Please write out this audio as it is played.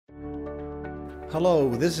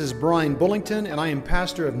Hello, this is Brian Bullington, and I am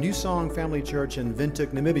pastor of New Song Family Church in Windhoek,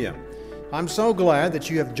 Namibia. I'm so glad that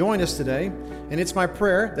you have joined us today, and it's my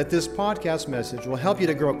prayer that this podcast message will help you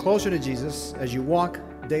to grow closer to Jesus as you walk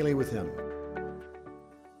daily with Him.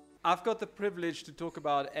 I've got the privilege to talk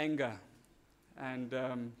about anger,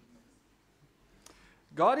 and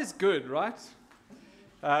God is good, right?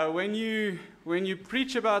 When you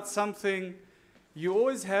preach about something, you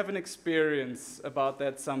always have an experience about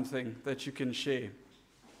that something that you can share.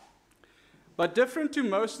 But different to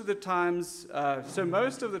most of the times,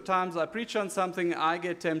 most of the times I preach on something, I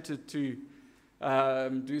get tempted to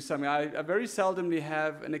do something. I very seldomly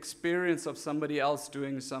have an experience of somebody else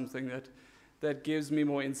doing something that gives me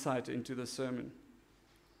more insight into the sermon.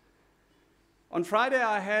 On Friday,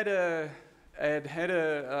 I had an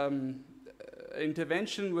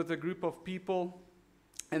intervention with a group of people.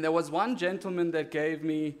 And there was one gentleman that gave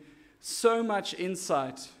me so much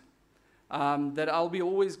insight that I'll be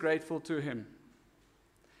always grateful to him.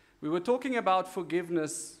 We were talking about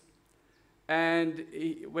forgiveness, and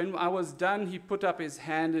when I was done, he put up his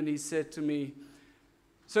hand and he said to me,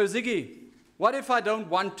 "So Ziggy, what if I don't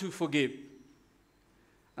want to forgive?"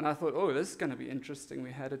 And I thought, oh, this is going to be interesting.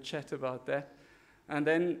 We had a chat about that. And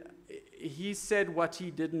then he said what he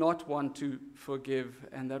did not want to forgive,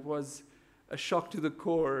 and that was a shock to the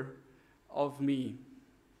core of me.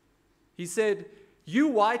 He said, "You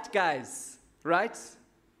white guys, right?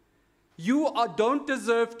 You don't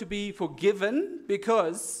deserve to be forgiven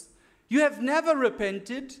because you have never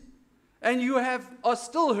repented and you are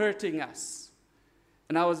still hurting us."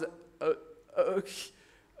 And I was,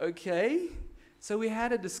 okay. So we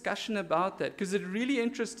had a discussion about that because it really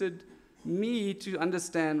interested me to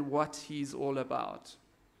understand what he's all about.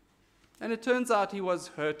 And it turns out he was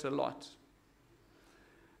hurt a lot.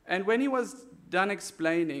 And when he was done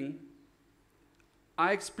explaining,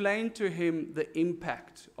 I explained to him the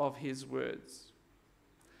impact of his words.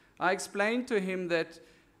 I explained to him that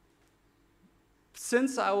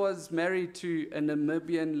since I was married to a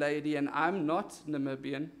Namibian lady, and I'm not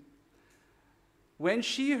Namibian, when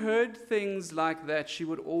she heard things like that, she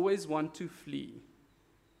would always want to flee.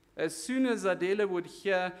 As soon as Adela would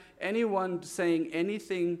hear anyone saying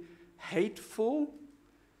anything hateful,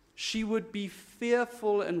 she would be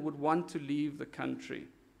fearful and would want to leave the country.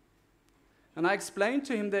 And I explained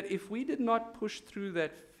to him that if we did not push through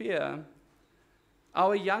that fear,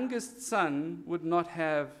 our youngest son would not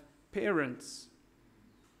have parents.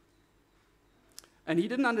 And he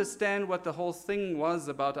didn't understand what the whole thing was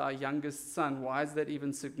about our youngest son. Why is that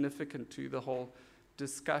even significant to the whole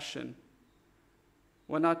discussion?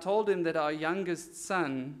 When I told him that our youngest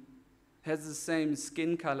son has the same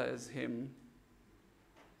skin color as him,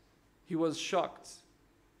 he was shocked.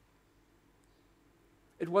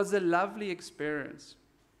 It was a lovely experience.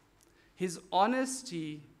 His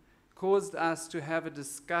honesty caused us to have a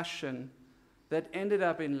discussion that ended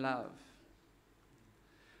up in love.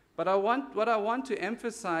 But what I want to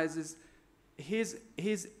emphasize is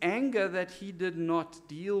his anger that he did not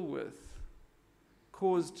deal with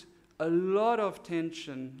caused a lot of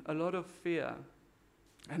tension, a lot of fear,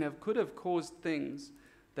 and could have caused things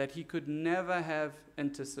that he could never have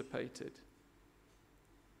anticipated.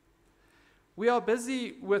 We are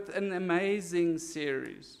busy with an amazing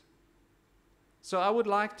series. So I would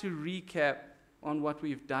like to recap on what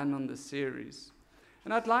we've done on the series.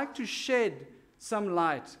 And I'd like to shed some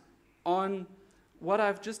light on what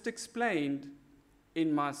I've just explained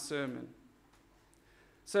in my sermon.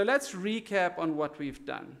 So let's recap on what we've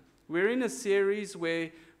done. We're in a series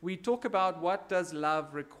where we talk about what does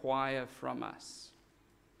love require from us.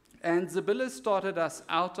 And Zabila started us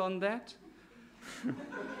out on that.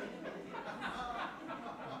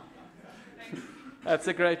 That's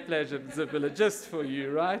a great pleasure, Zabila, just for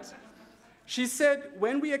you, right? She said,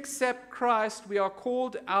 when we accept Christ, we are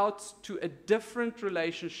called out to a different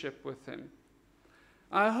relationship with Him.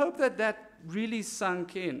 I hope that really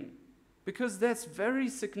sunk in, because that's very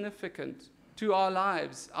significant to our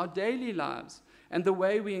lives, our daily lives, and the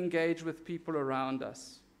way we engage with people around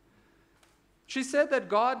us. She said that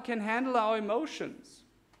God can handle our emotions,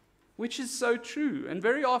 which is so true. And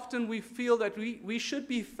very often we feel that we should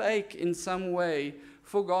be fake in some way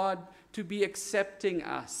for God to be accepting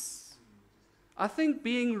us. I think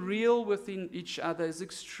being real within each other is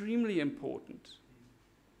extremely important.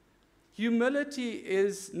 Humility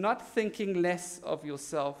is not thinking less of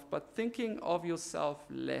yourself, but thinking of yourself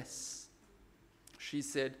less. She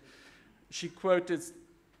said, she quoted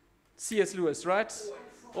C.S. Lewis, right?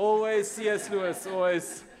 Always C.S. Lewis,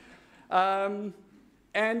 always. And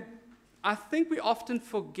I think we often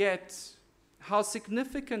forget how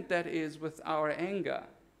significant that is with our anger.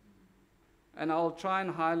 And I'll try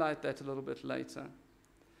and highlight that a little bit later.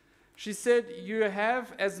 She said, you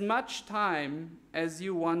have as much time as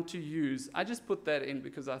you want to use. I just put that in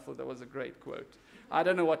because I thought that was a great quote. I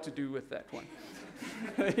don't know what to do with that one.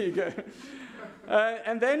 There you go.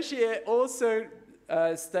 And then she also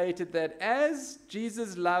stated that as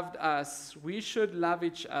Jesus loved us, we should love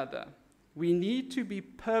each other. We need to be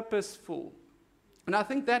purposeful. And I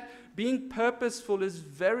think that being purposeful is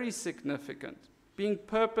very significant. Being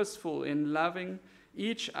purposeful in loving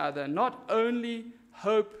each other, not only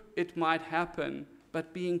hope it might happen,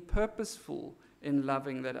 but being purposeful in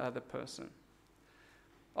loving that other person.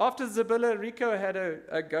 After Zabilla, Rico had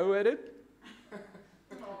a go at it.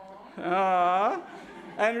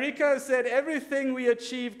 And Rico said, everything we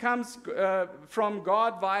achieve comes from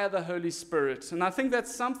God via the Holy Spirit. And I think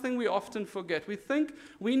that's something we often forget. We think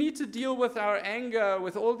we need to deal with our anger,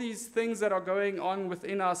 with all these things that are going on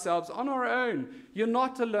within ourselves on our own. You're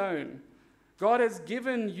not alone. God has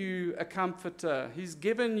given you a comforter. He's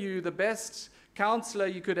given you the best counselor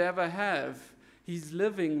you could ever have. He's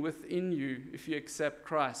living within you if you accept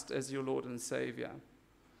Christ as your Lord and Savior.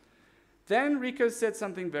 Then Rico said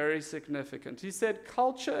something very significant. He said,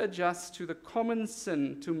 culture adjusts to the common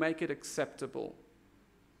sin to make it acceptable.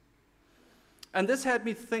 And this had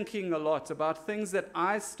me thinking a lot about things that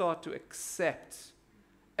I start to accept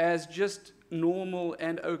as just normal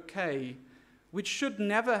and okay, which should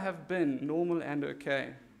never have been normal and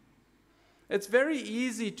okay. It's very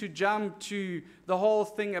easy to jump to the whole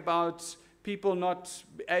thing about people not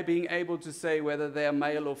being able to say whether they're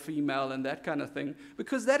male or female and that kind of thing,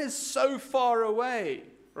 because that is so far away,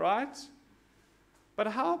 right? But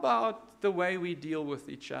how about the way we deal with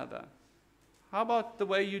each other? How about the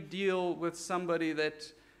way you deal with somebody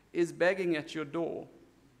that is begging at your door?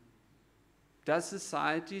 Does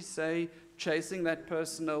society say chasing that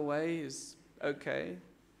person away is okay?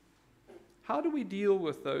 How do we deal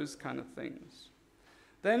with those kind of things?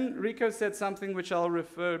 Then Rico said something which I'll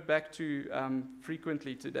refer back to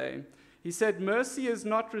frequently today. He said, mercy is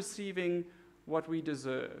not receiving what we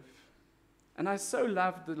deserve. And I so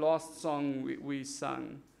loved the last song we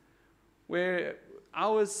sung, where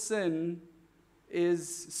our sin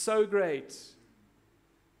is so great,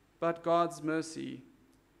 but God's mercy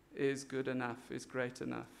is good enough, is great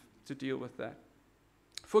enough to deal with that.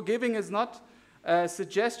 Forgiving is not a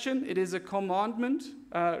suggestion, it is a commandment,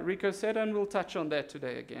 Rico said, and we'll touch on that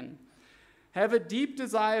today again. Have a deep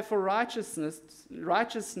desire for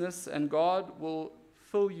righteousness, and God will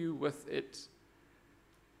fill you with it.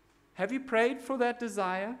 Have you prayed for that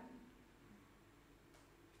desire?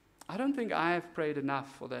 I don't think I have prayed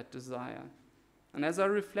enough for that desire. And as I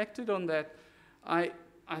reflected on that, I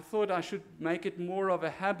thought I should make it more of a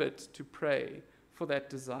habit to pray for that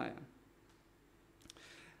desire.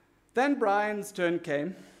 Then Brian's turn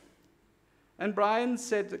came, and Brian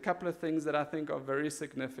said a couple of things that I think are very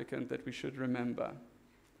significant that we should remember.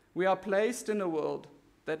 We are placed in a world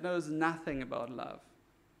that knows nothing about love.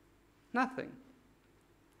 Nothing.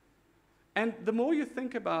 And the more you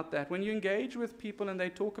think about that, when you engage with people and they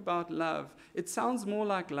talk about love, it sounds more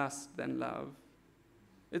like lust than love.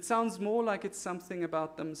 It sounds more like it's something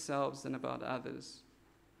about themselves than about others.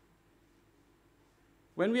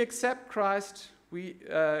 When we accept Christ,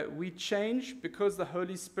 we change because the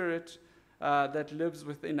Holy Spirit that lives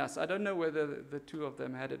within us. I don't know whether the two of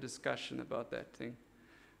them had a discussion about that thing.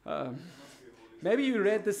 Maybe you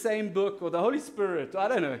read the same book, or the Holy Spirit, I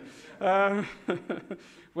don't know.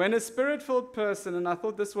 When a spirit-filled person, and I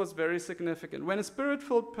thought this was very significant, when a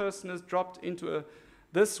spirit-filled person is dropped into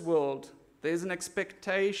this world, there's an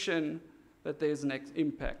expectation that there's an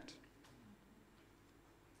impact.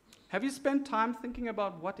 Have you spent time thinking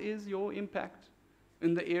about what is your impact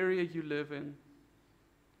in the area you live in,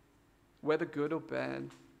 whether good or bad?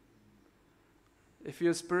 If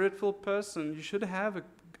you're a spirit-filled person, you should have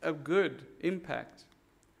a good impact.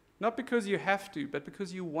 Not because you have to, but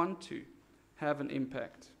because you want to have an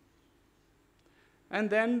impact. And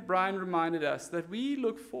then Brian reminded us that we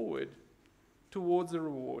look forward towards a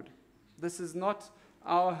reward. This is not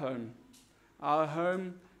our home. Our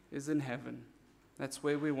home is in heaven. That's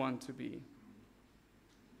where we want to be.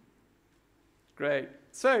 Great.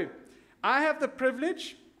 So, I have the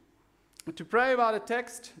privilege to pray about a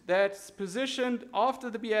text that's positioned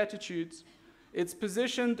after the Beatitudes. It's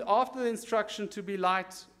positioned after the instruction to be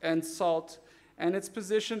light and salt. And it's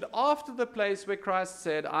positioned after the place where Christ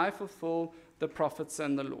said, I fulfill the prophets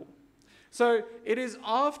and the law. So it is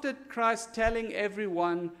after Christ telling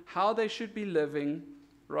everyone how they should be living,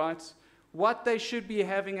 right? What they should be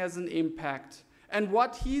having as an impact. And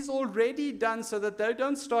what he's already done so that they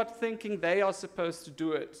don't start thinking they are supposed to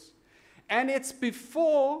do it. And it's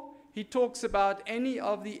before he talks about any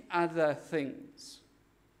of the other things.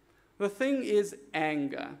 The thing is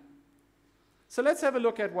anger. So let's have a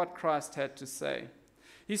look at what Christ had to say.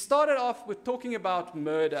 He started off with talking about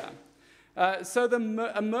murder.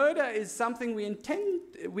 A murder is something we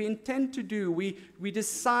intend to do. We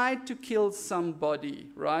decide to kill somebody,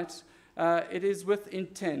 right? It is with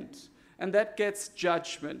intent, and that gets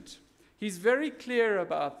judgment. He's very clear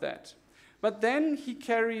about that. But then he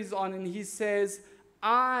carries on and he says,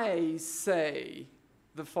 I say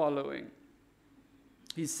the following.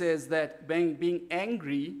 He says that being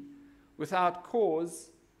angry without cause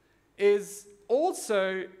is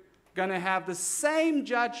also going to have the same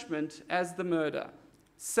judgment as the murder.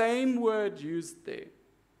 Same word used there.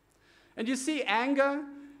 And you see, anger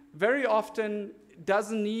very often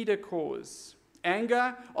doesn't need a cause.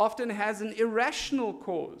 Anger often has an irrational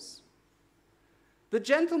cause. The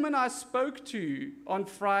gentleman I spoke to on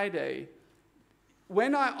Friday,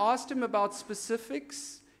 when I asked him about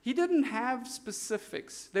specifics, he didn't have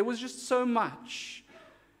specifics. There was just so much.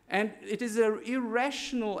 And it is an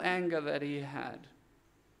irrational anger that he had.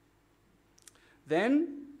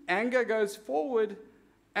 Then anger goes forward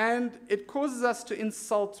and it causes us to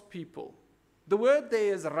insult people. The word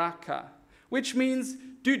there is raka, which means,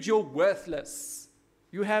 dude, you're worthless.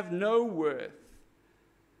 You have no worth.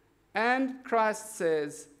 And Christ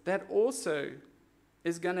says that also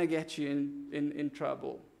is going to get you in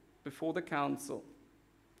trouble before the council.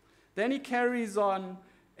 Then he carries on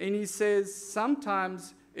and he says,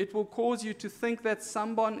 sometimes it will cause you to think that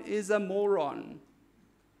someone is a moron.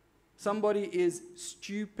 Somebody is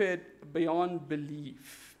stupid beyond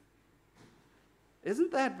belief.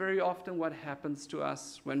 Isn't that very often what happens to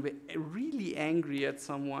us when we're really angry at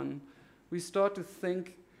someone? We start to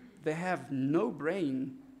think they have no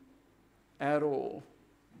brain at all.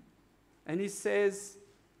 And he says,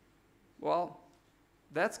 well,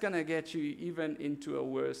 that's going to get you even into a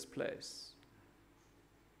worse place.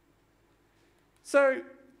 So,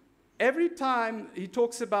 every time he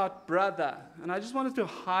talks about brother, and I just wanted to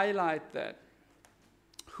highlight that.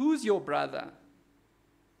 Who's your brother?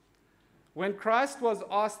 When Christ was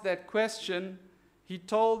asked that question, he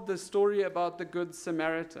told the story about the Good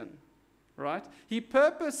Samaritan, right? He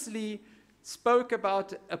purposely spoke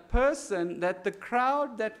about a person that the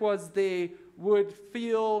crowd that was there would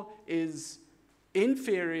feel is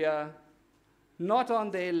inferior, not on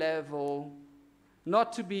their level,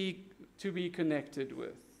 not to be connected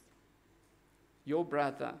with. Your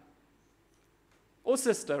brother or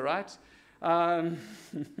sister, right?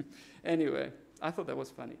 Anyway, I thought that was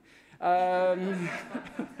funny.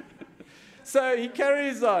 So he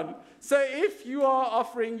carries on. So if you are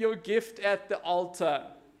offering your gift at the altar,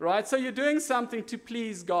 right? So you're doing something to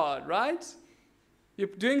please God, right? You're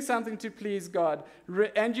doing something to please God.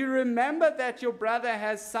 And you remember that your brother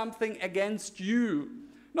has something against you.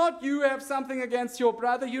 Not you have something against your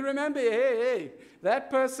brother. You remember, hey, that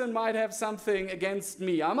person might have something against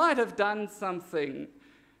me. I might have done something.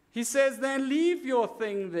 He says, then leave your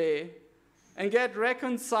thing there and get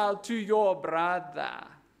reconciled to your brother.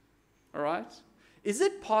 All right? Is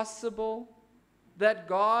it possible that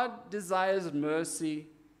God desires mercy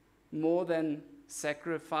more than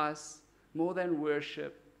sacrifice, more than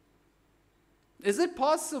worship? Is it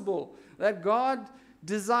possible that God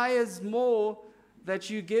desires more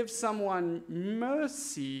that you give someone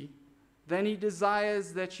mercy than he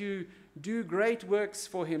desires that you do great works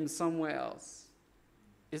for him somewhere else?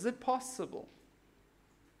 Is it possible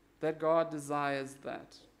that God desires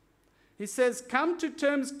that? He says, come to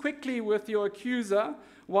terms quickly with your accuser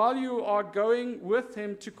while you are going with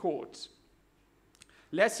him to court,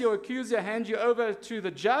 lest your accuser hand you over to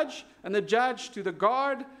the judge, and the judge to the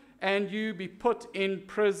guard, and you be put in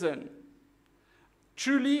prison.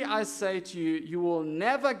 Truly, I say to you, you will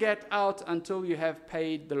never get out until you have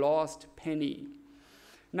paid the last penny.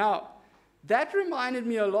 Now, that reminded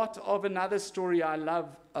me a lot of another story I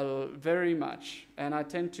love very much, and I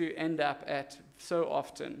tend to end up at so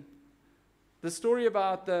often. The story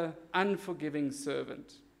about the unforgiving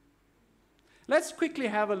servant. Let's quickly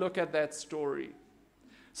have a look at that story.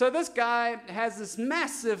 So this guy has this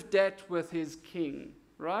massive debt with his king,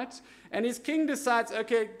 right? And his king decides,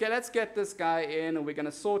 okay, let's get this guy in and we're going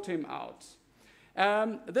to sort him out.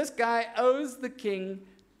 This guy owes the king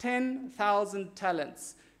 10,000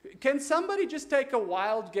 talents. Can somebody just take a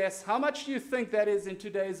wild guess? How much do you think that is in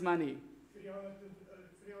today's money?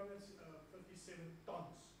 357 tons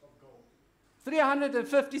of gold.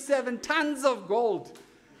 357 tons of gold.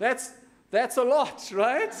 That's a lot,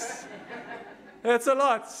 right? That's a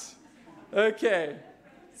lot. Okay.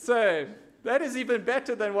 So that is even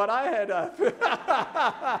better than what I had up.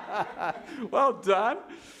 Well done.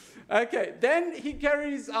 Okay, then he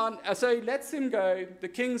carries on. So he lets him go. The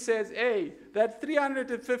king says, hey, that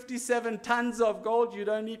 357 tons of gold you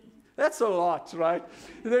don't need, that's a lot, right?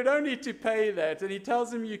 They don't need to pay that. And he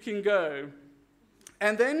tells him you can go.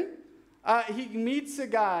 And then he meets a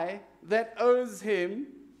guy that owes him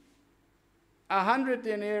 100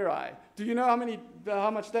 denarii. Do you know how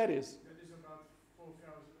much that is? That is about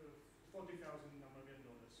 $40,000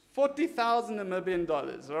 Namibian. 40,000 Namibian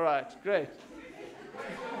dollars. All right, great.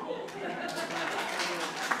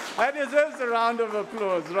 That deserves a round of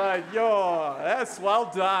applause, right? Yo, that's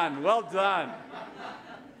well done, well done.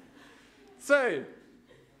 So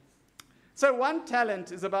one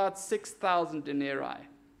talent is about 6,000 denarii,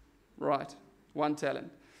 right? One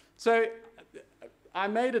talent. So I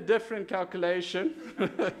made a different calculation.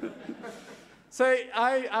 So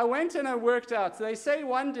I went and I worked out. So they say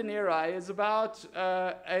 1 denarii is about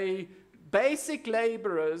a basic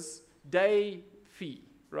laborer's day fee,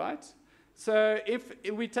 right? So if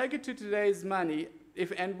we take it to today's money,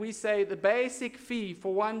 and we say the basic fee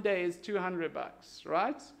for 1 day is $200,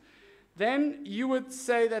 right? Then you would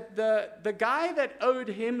say that the guy that owed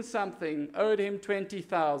him something owed him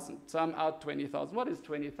 20,000. So I'm out 20,000. What is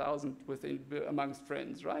 20,000 amongst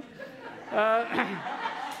friends, right?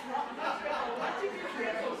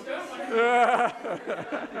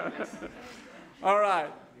 All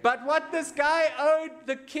right. But what this guy owed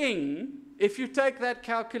the king, if you take that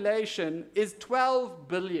calculation, is 12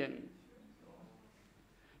 billion.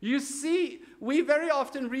 You see, we very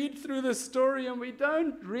often read through the story and we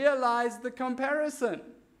don't realize the comparison.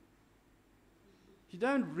 You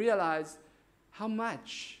don't realize how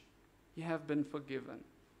much you have been forgiven.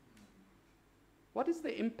 What is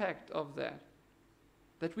the impact of that?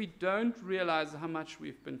 That we don't realize how much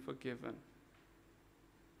we've been forgiven.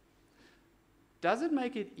 Does it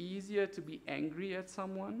make it easier to be angry at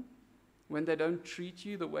someone when they don't treat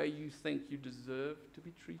you the way you think you deserve to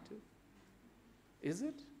be treated? Is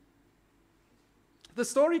it? The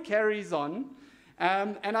story carries on,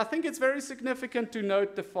 and I think it's very significant to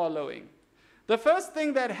note the following. The first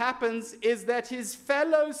thing that happens is that his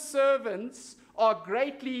fellow servants are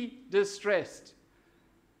greatly distressed.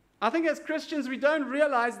 I think as Christians, we don't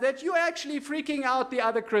realize that you're actually freaking out the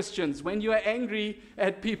other Christians when you are angry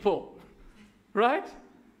at people, right?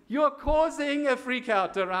 You're causing a freak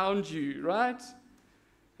out around you, right?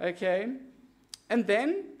 Okay. And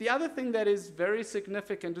then the other thing that is very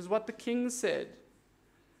significant is what the king said.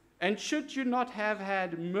 And should you not have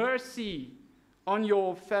had mercy on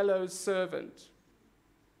your fellow servant,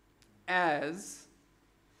 as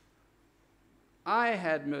I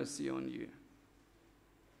had mercy on you?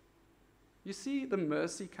 You see the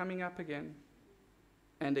mercy coming up again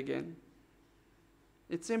and again.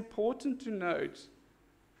 It's important to note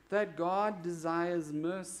that God desires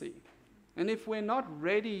mercy. And if we're not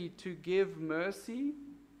ready to give mercy,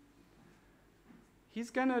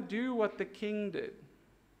 he's going to do what the king did.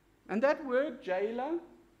 And that word, jailer,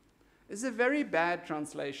 is a very bad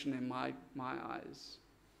translation in my eyes.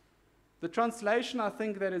 The translation I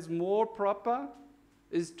think that is more proper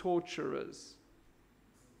is torturers.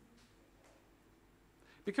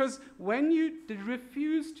 Because when you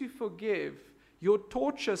refuse to forgive, your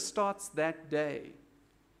torture starts that day.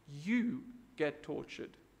 You get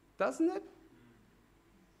tortured, doesn't it?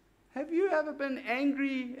 Have you ever been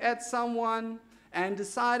angry at someone and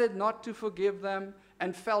decided not to forgive them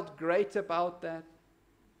and felt great about that?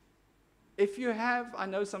 If you have, I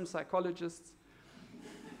know some psychologists.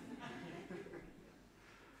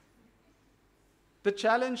 The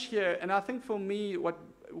challenge here, and I think for me,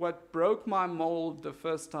 what broke my mold the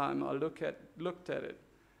first time I looked at it,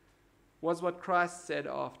 was what Christ said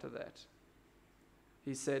after that.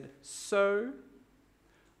 He said, "So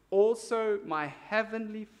also my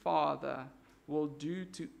heavenly Father will do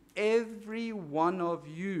to every one of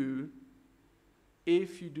you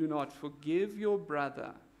if you do not forgive your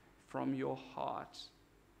brother from your heart."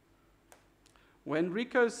 When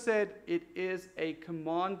Rico said it is a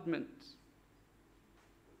commandment,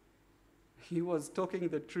 he was talking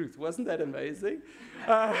the truth. Wasn't that amazing?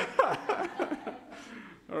 All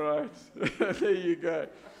right, there you go.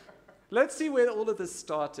 Let's see where all of this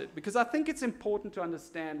started, because I think it's important to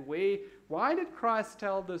understand why did Christ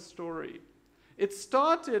tell this story? It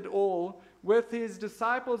started all with his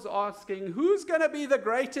disciples asking, who's going to be the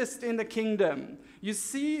greatest in the kingdom? You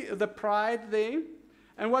see the pride there?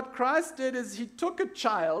 And what Christ did is he took a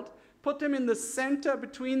child, put him in the center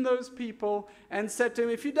between those people, and said to him,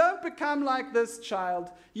 if you don't become like this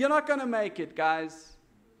child, you're not going to make it, guys.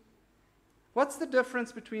 What's the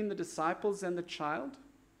difference between the disciples and the child?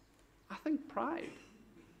 I think pride.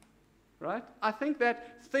 right? I think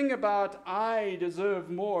that thing about I deserve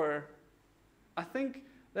more, I think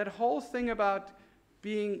that whole thing about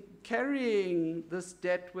carrying this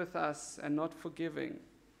debt with us and not forgiving.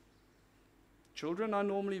 Children are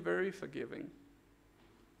normally very forgiving.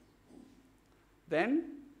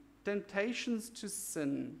 Then temptations to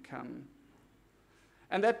sin come.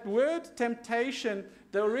 And that word temptation,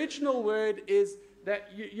 the original word is that,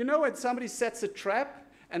 you know when somebody sets a trap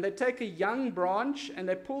and they take a young branch and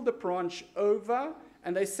they pull the branch over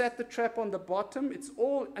and they set the trap on the bottom. It's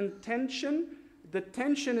all in tension. The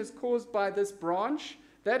tension is caused by this branch.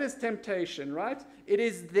 That is temptation, right? It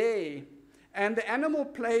is there. And the animal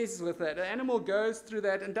plays with it. The animal goes through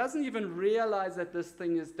that and doesn't even realize that this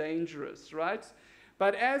thing is dangerous, right?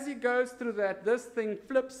 But as he goes through that, this thing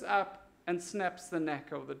flips up and snaps the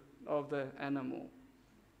neck of the animal.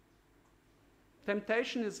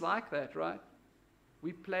 Temptation is like that, right?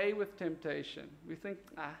 We play with temptation. We think,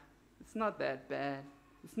 it's not that bad.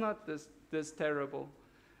 It's not this terrible.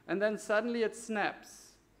 And then suddenly it snaps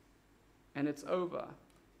and it's over.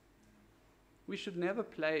 We should never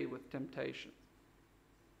play with temptation.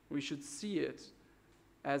 We should see it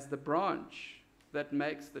as the branch that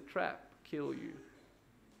makes the trap kill you.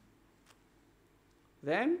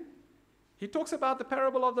 Then he talks about the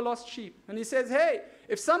parable of the lost sheep. And he says, hey,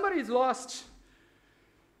 if somebody's lost,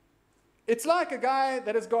 it's like a guy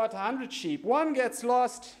that has got 100 sheep. One gets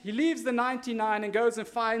lost, he leaves the 99 and goes and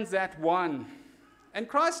finds that one. And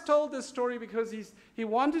Christ told this story because he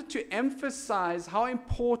wanted to emphasize how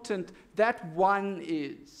important that one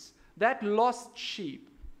is, that lost sheep,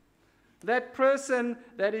 that person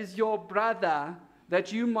that is your brother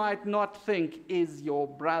that you might not think is your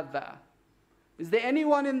brother. Is there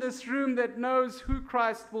anyone in this room that knows who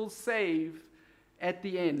Christ will save at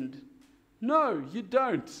the end? No, you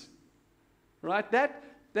don't. Right? That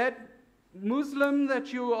Muslim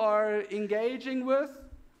that you are engaging with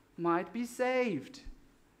might be saved.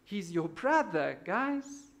 He's your brother, guys.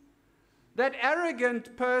 That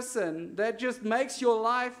arrogant person that just makes your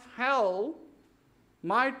life hell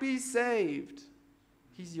might be saved.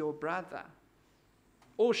 He's your brother.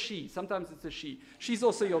 Or she. Sometimes it's a she. She's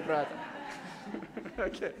also your brother.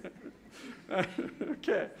 Okay.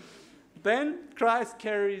 Okay. Then Christ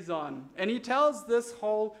carries on. And he tells this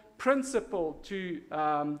whole principle to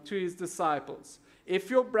his disciples.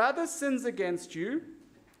 If your brother sins against you,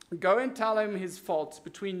 go and tell him his faults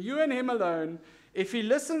between you and him alone. If he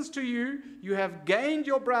listens to you, you have gained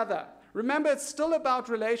your brother. Remember, it's still about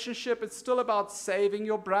relationship. It's still about saving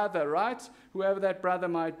your brother, right? Whoever that brother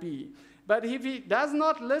might be. But if he does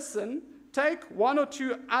not listen, take one or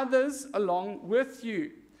two others along with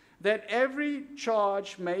you, that every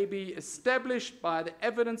charge may be established by the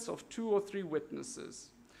evidence of 2 or 3 witnesses.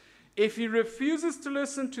 If he refuses to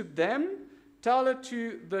listen to them, tell it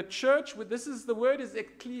to the church. This is the word is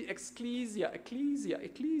ecclesia,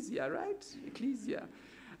 right? Ecclesia.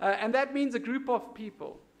 And that means a group of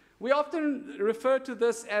people. We often refer to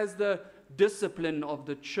this as the discipline of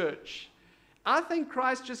the church. I think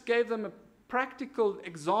Christ just gave them a practical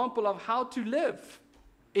example of how to live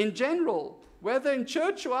in general, whether in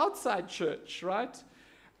church or outside church, right?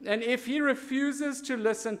 And if he refuses to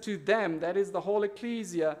listen to them, that is the whole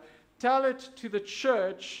ecclesia, tell it to the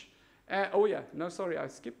church. I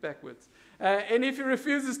skipped backwards. And if he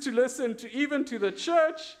refuses to listen even to the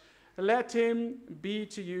church, let him be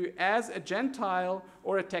to you as a Gentile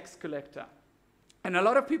or a tax collector. And a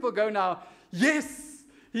lot of people go now, yes,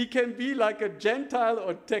 he can be like a Gentile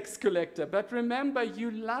or tax collector. But remember, you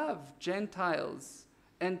love Gentiles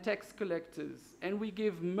and tax collectors. And we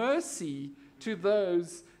give mercy to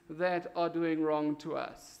those that are doing wrong to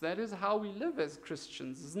us. That is how we live as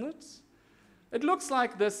Christians, isn't it? It looks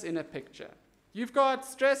like this in a picture. You've got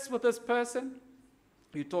stress with this person.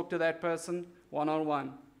 You talk to that person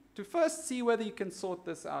one-on-one to first see whether you can sort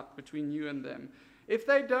this out between you and them. If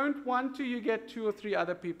they don't want to, you get 2 or 3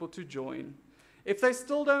 other people to join. If they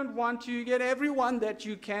still don't want to, you get everyone that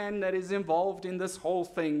you can that is involved in this whole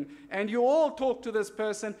thing. And you all talk to this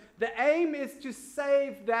person. The aim is to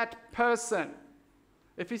save that person.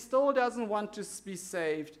 If he still doesn't want to be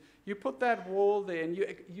saved, you put that wall there and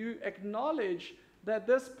you acknowledge that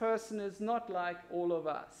this person is not like all of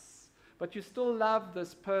us. But you still love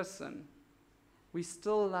this person. We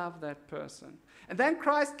still love that person. And then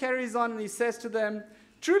Christ carries on and he says to them,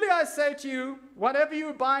 truly I say to you, whatever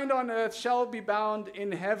you bind on earth shall be bound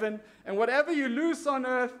in heaven, and whatever you loose on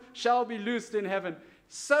earth shall be loosed in heaven.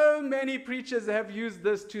 So many preachers have used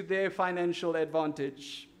this to their financial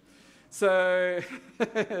advantage. So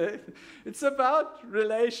it's about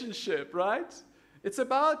relationship, right? It's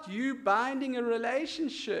about you binding a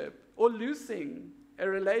relationship or loosing a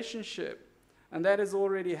relationship. And that has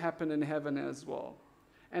already happened in heaven as well.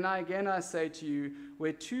 And I say to you,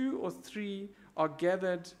 where 2 or 3 are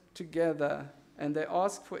gathered together and they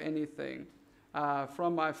ask for anything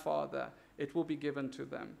from my Father, it will be given to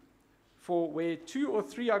them. For where 2 or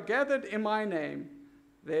 3 are gathered in my name,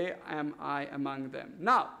 there am I among them.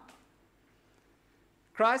 Now,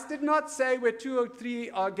 Christ did not say where 2 or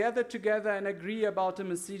 3 are gathered together and agree about a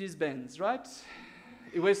Mercedes-Benz, right?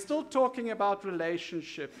 We're still talking about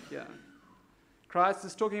relationship here. Christ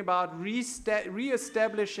is talking about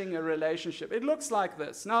re-establishing a relationship. It looks like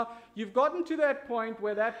this. Now, you've gotten to that point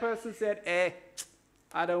where that person said,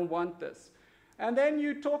 I don't want this. And then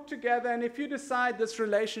you talk together, and if you decide this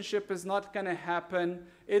relationship is not going to happen,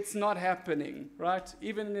 it's not happening, right?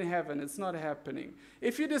 Even in heaven, it's not happening.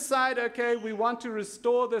 If you decide, okay, we want to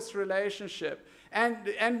restore this relationship,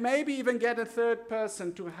 and maybe even get a third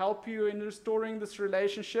person to help you in restoring this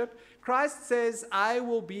relationship, Christ says, I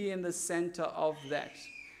will be in the center of that.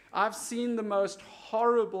 I've seen the most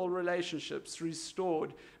horrible relationships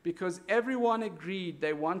restored because everyone agreed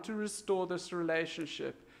they want to restore this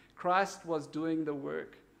relationship. Christ was doing the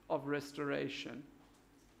work of restoration.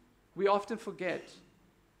 We often forget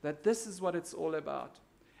that this is what it's all about.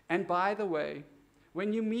 And by the way,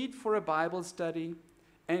 when you meet for a Bible study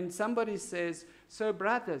and somebody says, so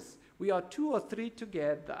brothers, we are 2 or 3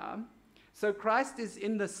 together, so Christ is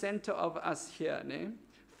in the center of us here. Ne?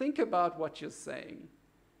 Think about what you're saying.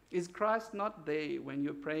 Is Christ not there when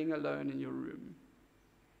you're praying alone in your room?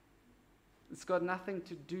 It's got nothing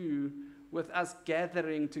to do with us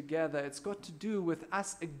gathering together. It's got to do with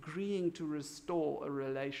us agreeing to restore a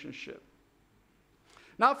relationship.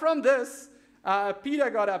 Now from this, Peter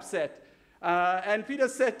got upset. And Peter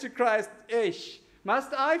said to Christ,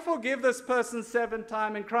 must I forgive this person 7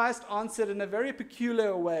 times? And Christ answered in a very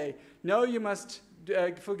peculiar way. No, you must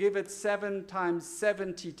forgive it 7 times,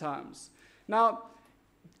 70 times. Now,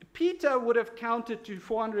 Peter would have counted to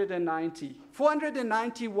 490.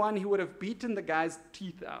 491, he would have beaten the guy's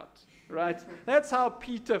teeth out, right? That's how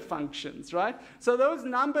Peter functions, right? So those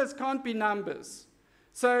numbers can't be numbers.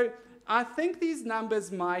 So I think these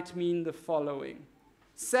numbers might mean the following.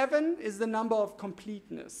 7 is the number of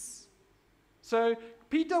completeness. So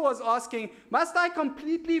Peter was asking, must I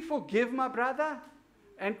completely forgive my brother?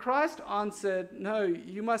 And Christ answered, no,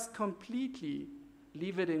 you must completely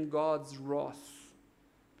leave it in God's wrath.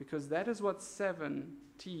 Because that is what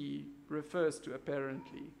 7T refers to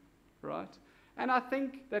apparently, right? And I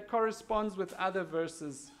think that corresponds with other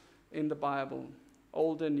verses in the Bible,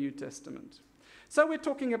 Old and New Testament. So we're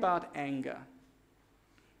talking about anger.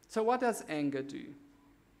 So what does anger do,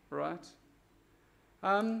 right?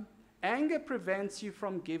 Anger prevents you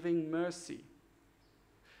from giving mercy.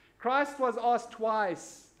 Christ was asked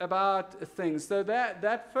twice about things. So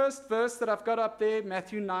that first verse that I've got up there,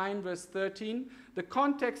 Matthew 9, verse 13, the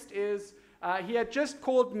context is he had just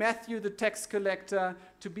called Matthew, the tax collector,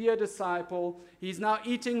 to be a disciple. He's now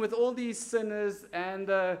eating with all these sinners, and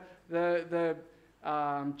the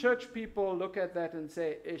church people look at that and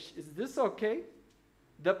say, is this okay?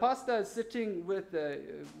 The pastor is sitting with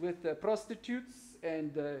the prostitutes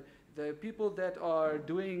and the people that are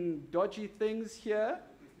doing dodgy things here.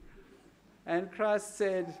 And Christ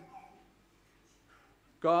said,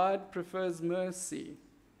 God prefers mercy,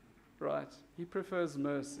 right? He prefers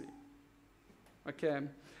mercy. Okay.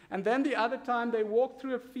 And then the other time they walked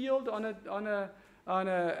through a field on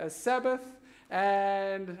a Sabbath,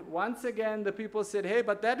 and once again the people said, hey,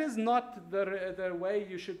 but that is not the way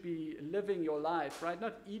you should be living your life, right?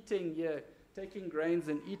 Not eating here, taking grains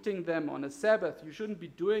and eating them on a Sabbath. You shouldn't be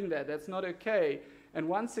doing that. That's not okay. And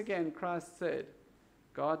once again Christ said,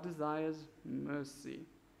 God desires mercy.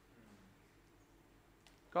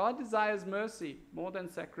 God desires mercy more than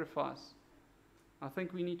sacrifice. I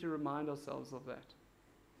think we need to remind ourselves of that.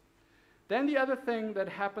 Then the other thing that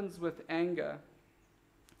happens with anger,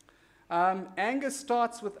 anger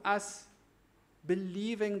starts with us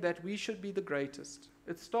believing that we should be the greatest.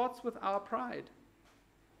 It starts with our pride.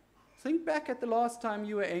 Think back at the last time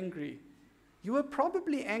you were angry. You were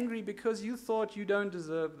probably angry because you thought you don't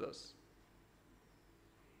deserve this.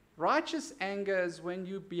 Righteous anger is when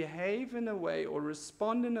you behave in a way or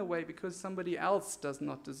respond in a way because somebody else does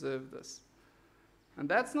not deserve this. And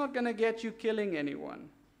that's not going to get you killing anyone.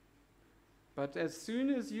 But as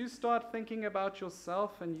soon as you start thinking about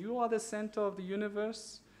yourself and you are the center of the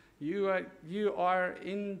universe, you are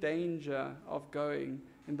in danger of going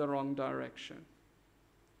in the wrong direction.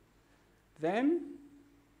 Then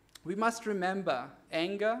we must remember,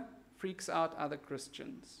 anger freaks out other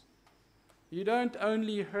Christians. You don't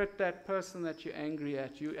only hurt that person that you're angry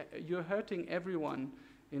at, you're hurting everyone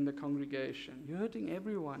in the congregation. You're hurting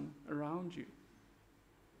everyone around you.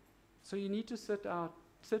 So you need to sit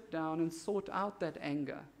down and sort out that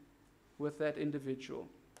anger with that individual,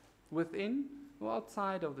 within or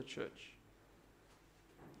outside of the church.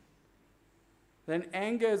 Then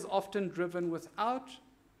anger is often driven without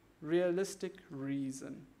realistic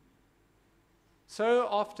reason. So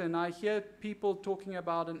often I hear people talking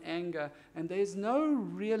about an anger, and there's no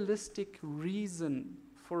realistic reason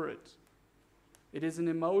for it. It is an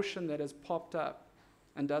emotion that has popped up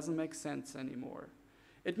and doesn't make sense anymore.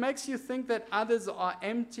 It makes you think that others are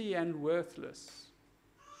empty and worthless.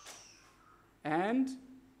 And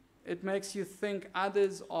it makes you think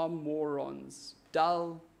others are morons,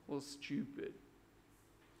 dull or stupid.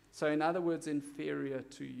 So in other words, inferior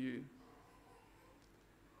to you.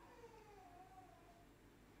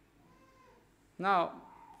 Now,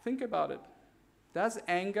 think about it. Does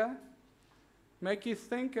anger make you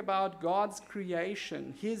think about God's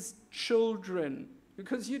creation, His children?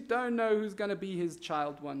 Because you don't know who's going to be His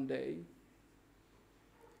child one day.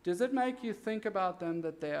 Does it make you think about them,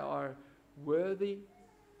 that they are worthy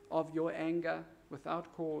of your anger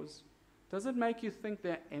without cause? Does it make you think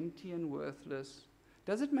they're empty and worthless?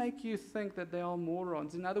 Does it make you think that they are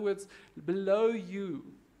morons? In other words, below you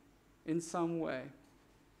in some way.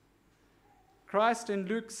 Christ in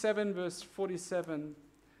Luke 7 verse 47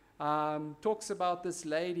 talks about this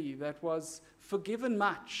lady that was forgiven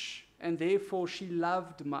much, and therefore she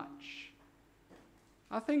loved much.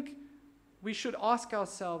 I think we should ask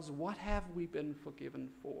ourselves, what have we been forgiven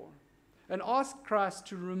for? And ask Christ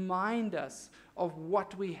to remind us of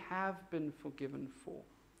what we have been forgiven for.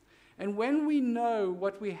 And when we know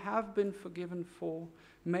what we have been forgiven for,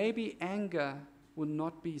 maybe anger will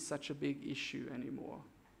not be such a big issue anymore.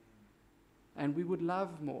 And we would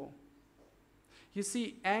love more. You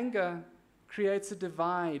see, anger creates a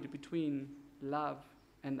divide between love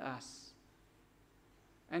and us.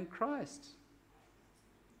 And Christ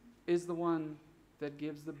is the one that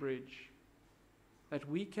gives the bridge, that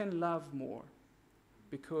we can love more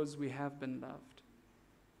because we have been loved.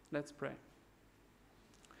 Let's pray.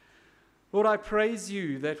 Lord, I praise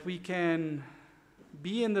you that we can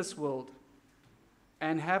be in this world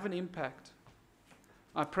and have an impact.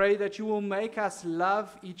 I pray that you will make us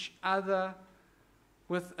love each other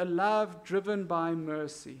with a love driven by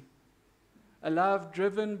mercy, a love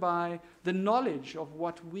driven by the knowledge of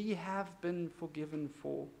what we have been forgiven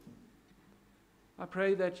for. I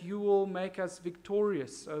pray that you will make us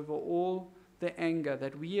victorious over all the anger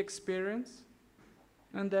that we experience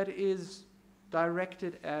and that is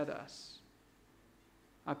directed at us.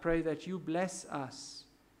 I pray that you bless us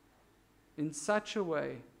in such a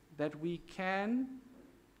way that we can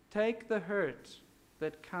take the hurt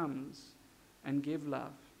that comes and give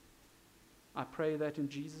love. I pray that in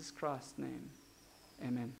Jesus Christ's name.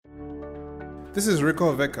 Amen. This is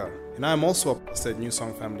Rico Veka, and I am also a pastor at New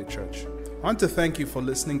Song Family Church. I want to thank you for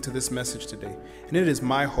listening to this message today, and it is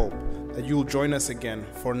my hope that you will join us again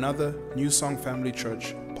for another New Song Family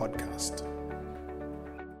Church podcast.